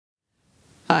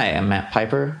Hi, I'm Matt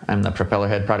Piper. I'm the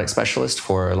Propellerhead product specialist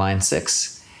for Line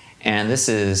 6, and this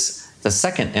is the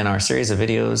second in our series of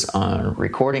videos on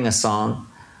recording a song.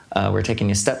 We're taking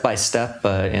you step by step.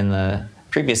 In the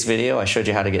previous video, I showed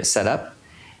you how to get set up,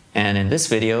 and in this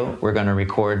video, we're going to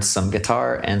record some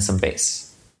guitar and some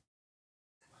bass.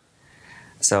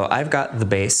 So I've got the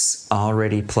bass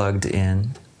already plugged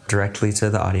in directly to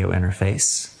the audio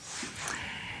interface,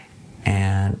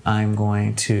 and I'm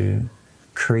going to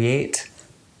create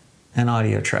an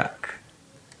audio track.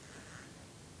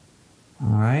 All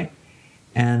right,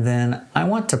 and then I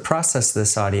want to process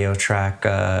this audio track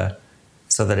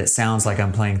so that it sounds like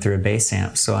I'm playing through a bass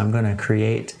amp. So I'm going to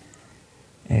create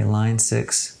a Line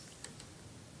 6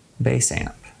 bass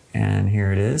amp, and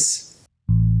here it is.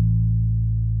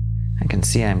 I can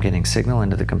see I'm getting signal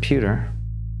into the computer,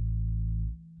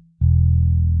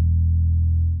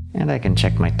 and I can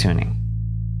check my tuning.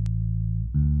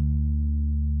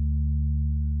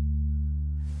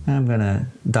 I'm going to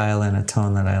dial in a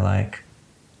tone that I like.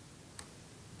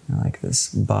 I like this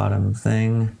bottom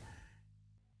thing.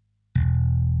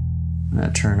 I'm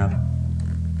going to turn up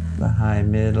the high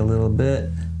mid a little bit.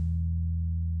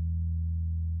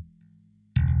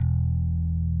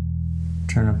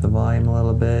 Turn up the volume a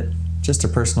little bit. Just a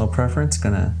personal preference.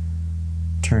 Going to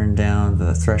turn down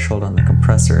the threshold on the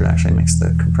compressor. It actually makes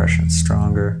the compression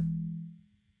stronger.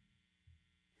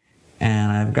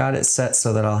 And I've got it set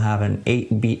so that I'll have an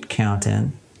 8-beat count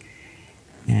in.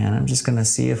 And I'm just going to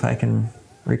see if I can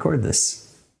record this.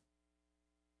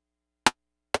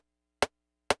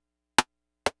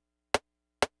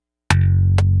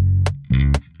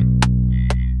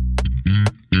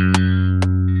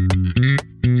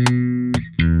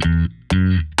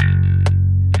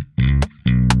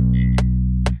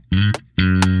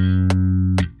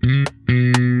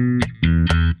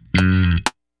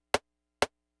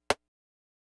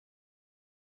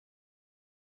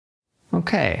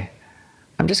 Okay,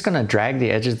 I'm just going to drag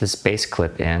the edge of this bass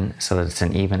clip in so that it's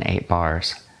an even 8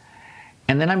 bars.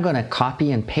 And then I'm going to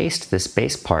copy and paste this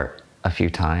bass part a few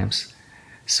times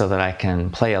so that I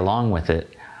can play along with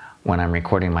it when I'm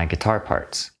recording my guitar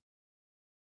parts.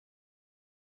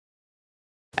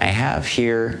 I have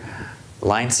here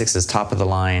Line 6's top of the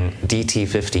line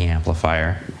DT50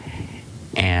 amplifier.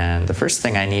 And the first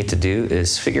thing I need to do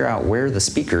is figure out where the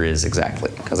speaker is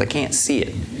exactly, because I can't see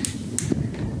it.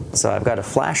 So I've got a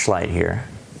flashlight here,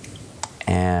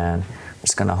 and I'm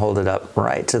just going to hold it up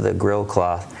right to the grill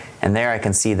cloth, and there I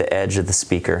can see the edge of the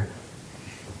speaker.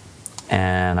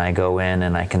 And I go in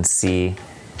and I can see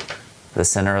the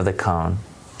center of the cone.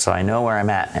 So I know where I'm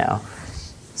at now.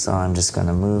 So I'm just going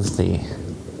to move the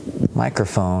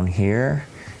microphone here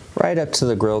right up to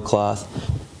the grill cloth.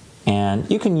 And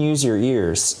you can use your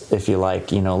ears if you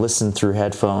like, listen through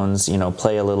headphones,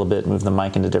 play a little bit, move the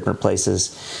mic into different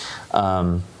places.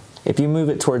 If you move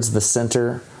it towards the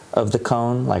center of the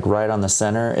cone, like right on the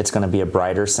center, it's going to be a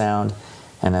brighter sound.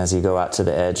 And as you go out to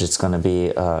the edge, it's going to be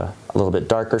a little bit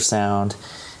darker sound,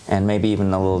 and maybe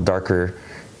even a little darker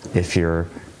if you're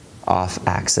off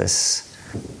axis.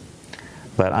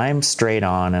 But I'm straight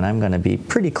on, and I'm going to be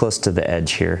pretty close to the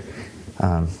edge here.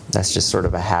 That's just sort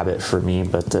of a habit for me,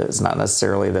 but it's not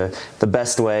necessarily the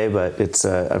best way, but it's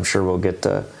I'm sure we'll get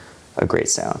a great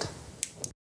sound.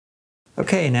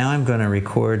 Okay, now I'm going to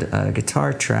record a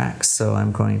guitar track, so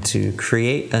I'm going to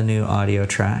create a new audio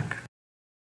track.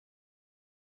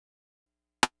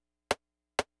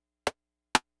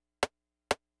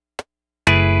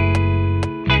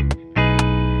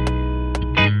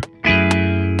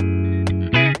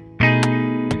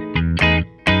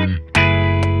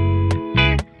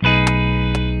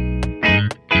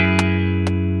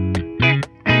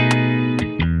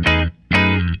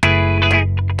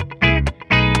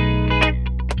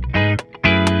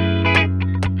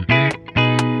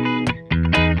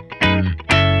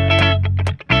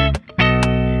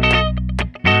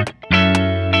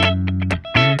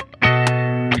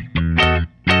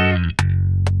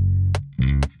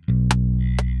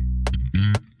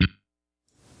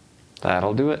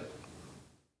 That'll do it.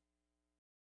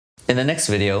 In the next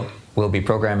video, we'll be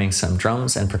programming some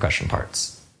drums and percussion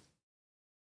parts.